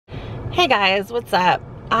Hey guys, what's up?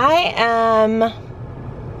 I am a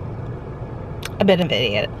bit of an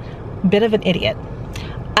idiot.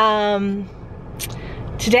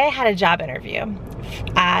 Today I had a job interview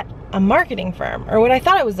at a marketing firm, or what I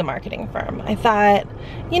thought it was a marketing firm. I thought,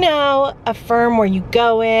 you know, a firm where you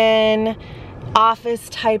go in, office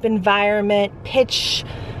type environment, pitch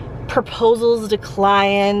proposals to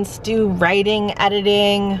clients, do writing,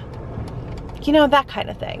 editing, you know, that kind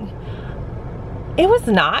of thing. It was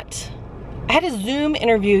not. I had a Zoom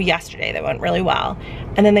interview yesterday that went really well,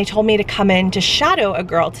 and then they told me to come in to shadow a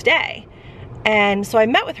girl today. And so I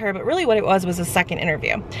met with her, but really what it was a second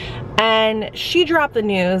interview. And she dropped the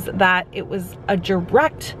news that it was a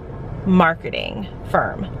direct marketing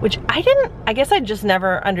firm, which I guess I just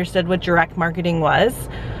never understood what direct marketing was.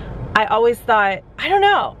 I always thought, I don't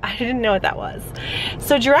know, I didn't know what that was.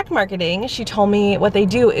 So direct marketing, she told me what they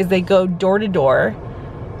do is they go door to door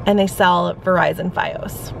and they sell Verizon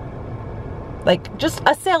Fios. Like just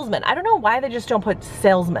a salesman. I don't know why they just don't put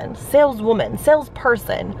salesman, saleswoman,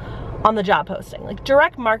 salesperson on the job posting. Like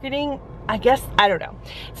direct marketing, I guess, I don't know.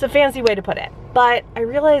 It's a fancy way to put it. But I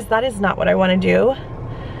realized that is not what I want to do.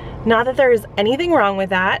 Not that there is anything wrong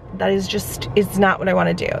with that. That is just, it's not what I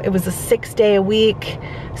want to do. It was a 6-day-a-week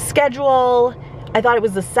schedule. I thought it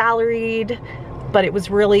was a salaried, but it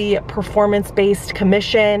was really performance-based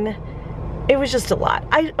commission. It was just a lot.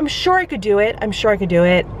 I'm sure I could do it. I'm sure I could do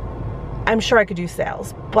it. I'm sure I could do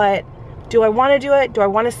sales, but do I want to do it? Do I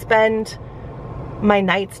want to spend my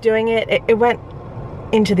nights doing it? It went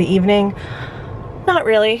into the evening. Not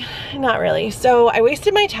really, not really. So I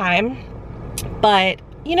wasted my time, but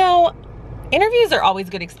you know, interviews are always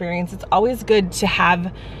good experience. It's always good to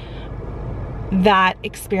have that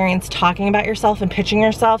experience talking about yourself and pitching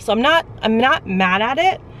yourself. So I'm not mad at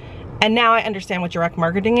it. And now I understand what direct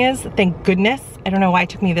marketing is. Thank goodness. I don't know why it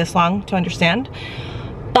took me this long to understand,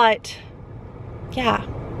 but yeah.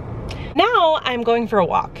 Now I'm going for a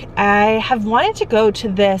walk. I have wanted to go to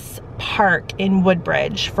this park in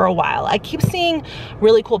Woodbridge for a while. I keep seeing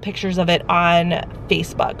really cool pictures of it on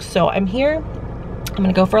Facebook. So I'm here. I'm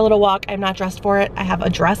gonna go for a little walk. I'm not dressed for it. I have a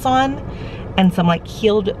dress on and some like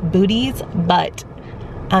heeled booties, but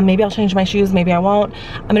maybe I'll change my shoes, maybe I won't.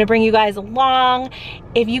 I'm gonna bring you guys along.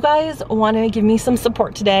 If you guys wanna give me some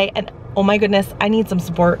support today, and oh my goodness, I need some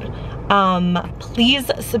support,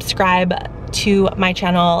 please subscribe to my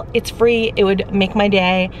channel. It's free, it would make my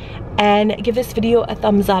day, and give this video a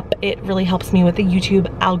thumbs up. It really helps me with the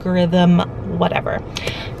YouTube algorithm, whatever.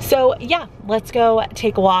 So yeah, let's go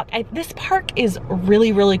take a walk. This park is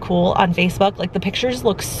really, really cool on Facebook. Like the pictures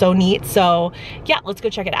look so neat. So yeah, let's go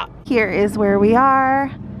check it out. Here is where we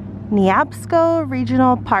are, Neabsco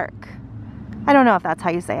Regional Park. I don't know if that's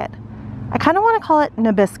how you say it. I kind of want to call it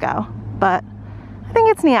Neabsco, but I think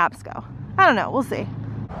it's Neabsco. I don't know, we'll see.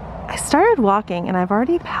 I started walking and I've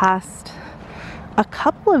already passed a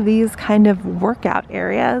couple of these kind of workout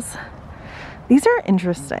areas. These are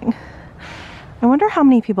interesting. I wonder how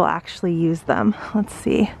many people actually use them. Let's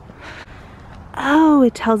see. Oh,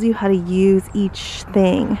 it tells you how to use each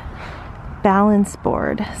thing. Balance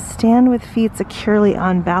board. Stand with feet securely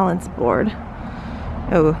on balance board.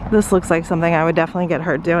 Oh, this looks like something I would definitely get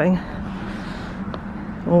hurt doing.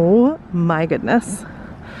 Oh my goodness.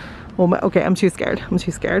 Oh my, okay, I'm too scared. I'm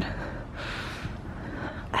too scared.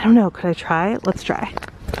 I don't know, could I try? Let's try.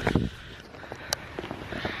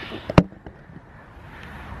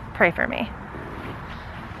 Pray for me.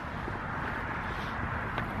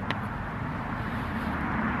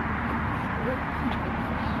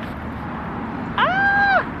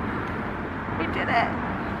 Ah! I did it.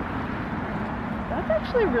 That's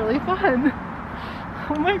actually really fun.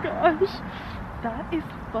 Oh my gosh, that is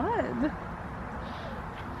fun.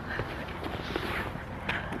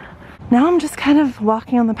 Now I'm just kind of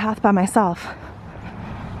walking on the path by myself.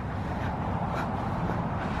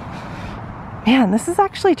 Man, this is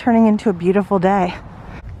actually turning into a beautiful day.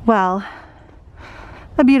 Well,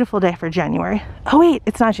 a beautiful day for January. Oh wait,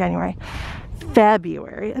 it's not January.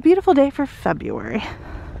 February. A beautiful day for February.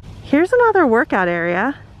 Here's another workout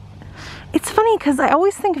area. It's funny because I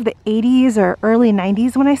always think of the 80s or early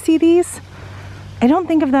 90s when I see these. I don't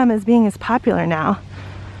think of them as being as popular now.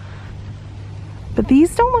 But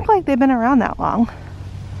these don't look like they've been around that long.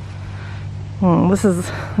 This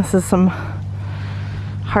is some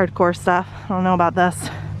hardcore stuff. I don't know about this.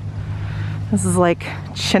 This is like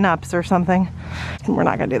chin-ups or something. We're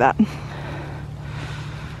not gonna do that.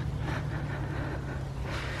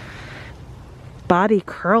 Body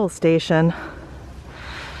curl station.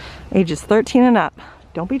 Ages 13 and up.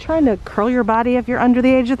 Don't be trying to curl your body if you're under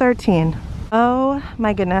the age of 13. Oh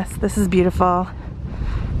my goodness, this is beautiful.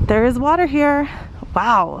 There is water here.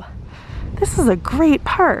 Wow. This is a great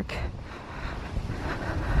park.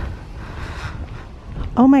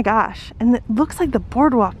 Oh my gosh, and it looks like the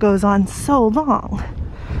boardwalk goes on so long.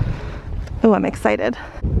 Oh, I'm excited.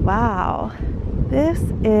 Wow, this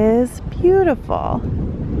is beautiful.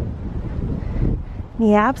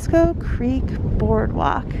 Neabsco Creek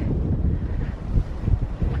Boardwalk.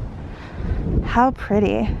 How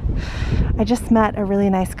pretty. I just met a really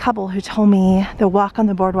nice couple who told me the walk on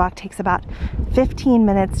the boardwalk takes about 15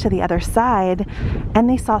 minutes to the other side, and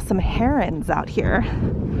they saw some herons out here.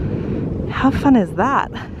 How fun is that?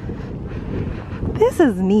 This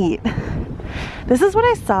is neat. This is what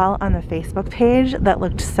I saw on the Facebook page that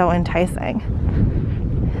looked so enticing.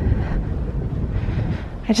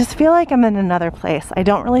 I just feel like I'm in another place. I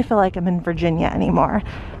don't really feel like I'm in Virginia anymore.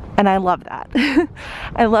 And I love that.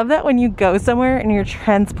 I love that when you go somewhere and you're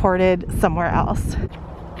transported somewhere else.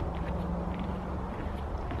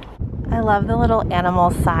 I love the little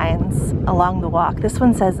animal signs along the walk. This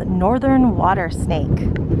one says Northern Water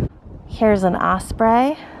Snake. Here's an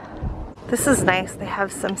osprey. This is nice. They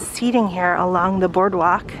have some seating here along the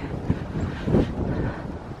boardwalk.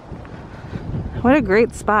 What a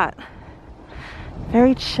great spot.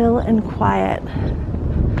 Very chill and quiet.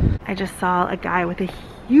 I just saw a guy with a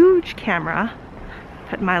huge camera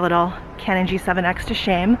put my little Canon G7X to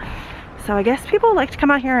shame. So I guess people like to come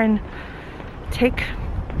out here and take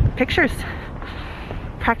pictures,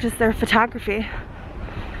 practice their photography.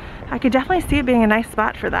 I could definitely see it being a nice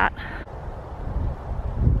spot for that.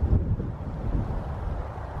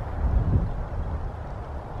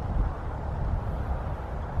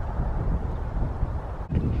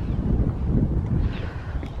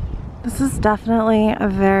 This is definitely a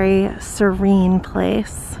very serene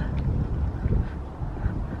place.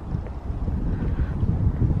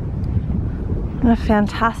 And a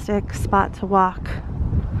fantastic spot to walk,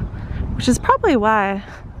 which is probably why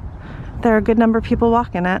there are a good number of people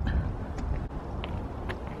walking it.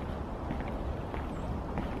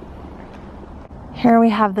 Here we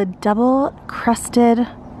have the double-crested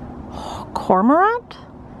cormorant?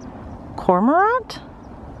 Cormorant?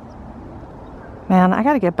 Man, I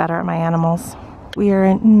gotta get better at my animals. We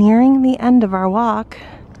are nearing the end of our walk.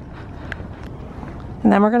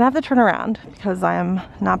 And then we're gonna have to turn around because I'm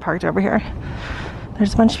not parked over here.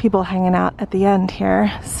 There's a bunch of people hanging out at the end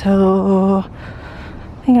here. So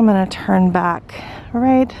I think I'm gonna turn back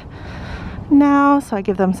right now so I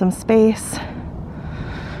give them some space.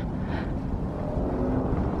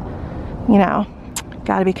 You know,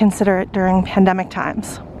 gotta be considerate during pandemic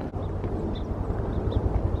times.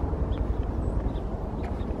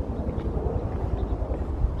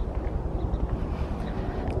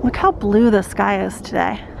 Look how blue the sky is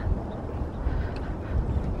today.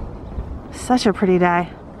 Such a pretty day.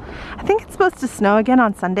 I think it's supposed to snow again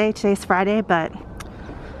on Sunday. Today's Friday, but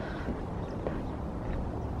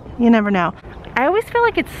you never know. I always feel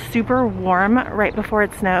like it's super warm right before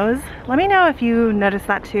it snows. Let me know if you notice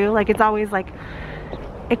that too. Like it's always like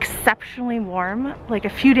exceptionally warm, like a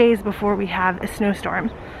few days before we have a snowstorm.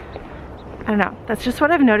 I don't know. That's just what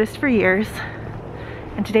I've noticed for years.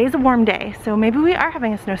 And today's a warm day, so maybe we are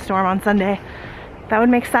having a snowstorm on Sunday. That would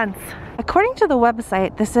make sense. According to the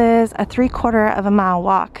website, this is a 3/4 of a mile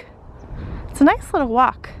walk. It's a nice little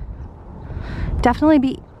walk. Definitely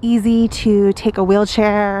be easy to take a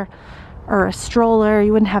wheelchair or a stroller.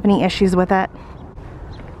 You wouldn't have any issues with it.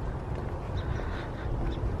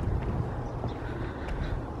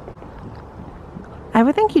 I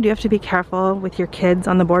would think you do have to be careful with your kids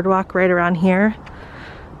on the boardwalk right around here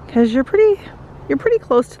because you're pretty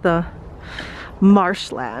close to the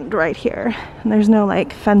marshland right here, and there's no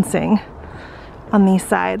like fencing on these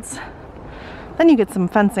sides. Then you get some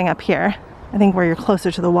fencing up here, I think where you're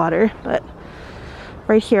closer to the water, but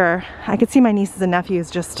right here I could see my nieces and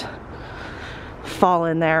nephews just fall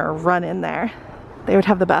in there or run in there. They would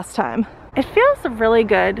have the best time. It feels really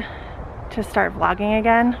good to start vlogging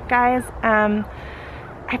again, guys.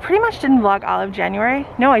 I pretty much didn't vlog all of January.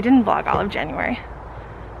 No, I didn't vlog all of January.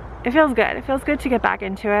 It feels good. It feels good to get back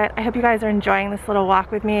into it. I hope you guys are enjoying this little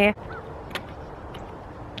walk with me.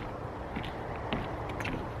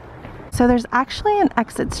 So there's actually an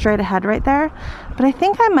exit straight ahead right there, but I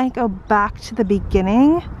think I might go back to the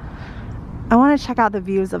beginning. I want to check out the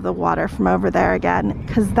views of the water from over there again,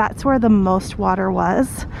 because that's where the most water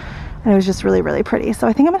was, and it was just really, really pretty. So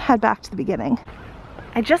I think I'm gonna head back to the beginning.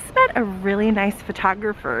 I just met a really nice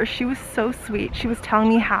photographer. She was so sweet. She was telling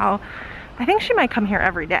me how I think she might come here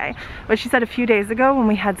every day, but she said a few days ago when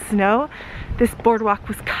we had snow, this boardwalk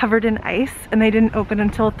was covered in ice and they didn't open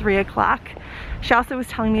until 3 o'clock. She also was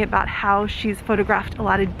telling me about how she's photographed a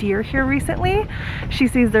lot of deer here recently. She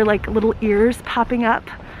sees their like little ears popping up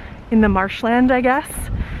in the marshland, I guess.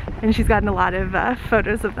 And she's gotten a lot of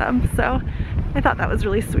photos of them, so I thought that was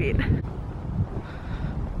really sweet.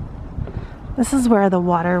 This is where the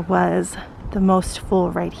water was the most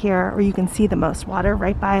full right here, or you can see the most water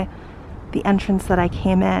right by the entrance that I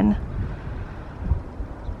came in.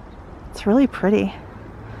 It's really pretty.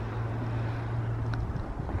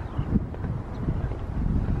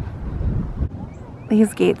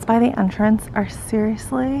 These gates by the entrance are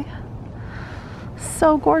seriously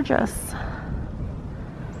so gorgeous.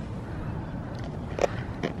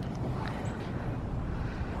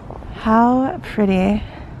 How pretty.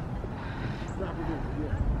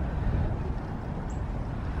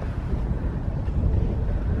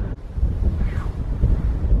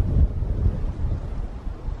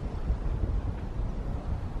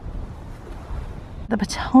 The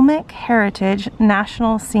Potomac Heritage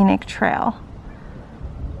National Scenic Trail.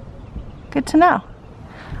 Good to know.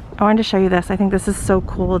 I wanted to show you this. I think this is so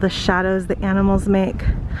cool, the shadows the animals make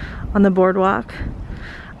on the boardwalk.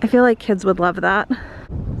 I feel like kids would love that.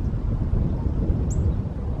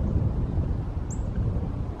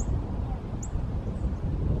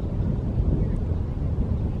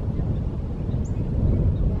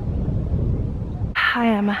 I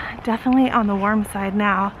am definitely on the warm side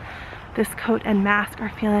now. This coat and mask are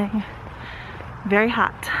feeling very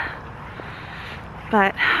hot.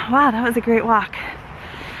 But wow, that was a great walk.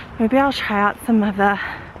 Maybe I'll try out some of the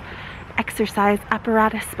exercise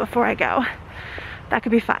apparatus before I go. That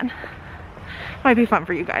could be fun. Might be fun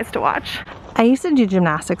for you guys to watch. I used to do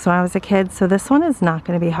gymnastics when I was a kid, so this one is not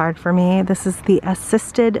going to be hard for me. This is the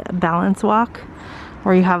assisted balance walk,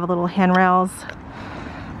 where you have little handrails.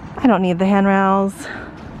 I don't need the handrails.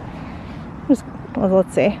 Well,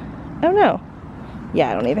 let's see. Oh no.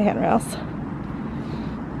 Yeah, I don't need the handrails.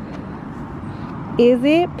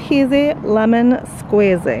 Easy peasy lemon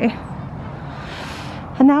squeezy.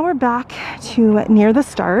 And now we're back to near the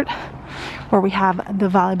start, where we have the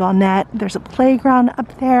volleyball net. There's a playground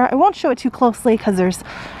up there. I won't show it too closely because there's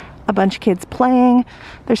a bunch of kids playing.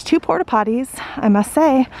 There's 2 porta potties. I must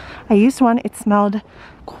say, I used one. It smelled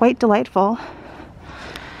quite delightful.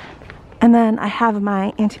 And then I have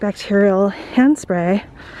my antibacterial hand spray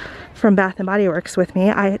from Bath & Body Works with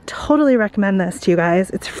me. I totally recommend this to you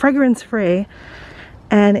guys. It's fragrance free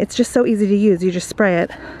and it's just so easy to use. You just spray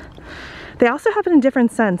it. They also have it in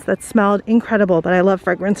different scents that smelled incredible, but I love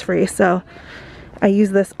fragrance free, so I use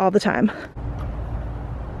this all the time.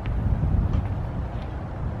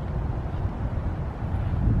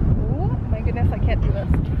 Oh my goodness, I can't do this.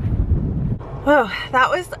 Whoa, that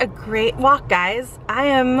was a great walk, guys. I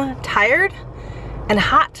am tired and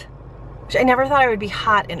hot, which I never thought I would be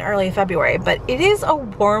hot in early February, but it is a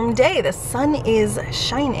warm day. The sun is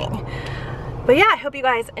shining. But yeah, I hope you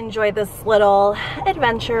guys enjoyed this little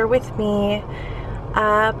adventure with me.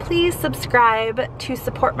 Please subscribe to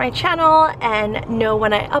support my channel and know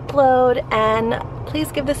when I upload, and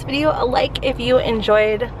please give this video a like if you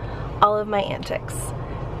enjoyed all of my antics.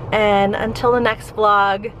 And until the next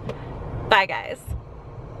vlog, bye guys.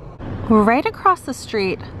 Right across the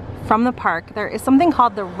street from the park, there is something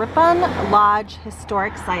called the Ripon Lodge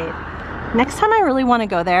Historic Site. Next time I really want to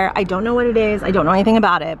go there. I don't know what it is, I don't know anything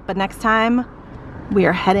about it, but next time we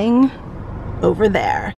are heading over there.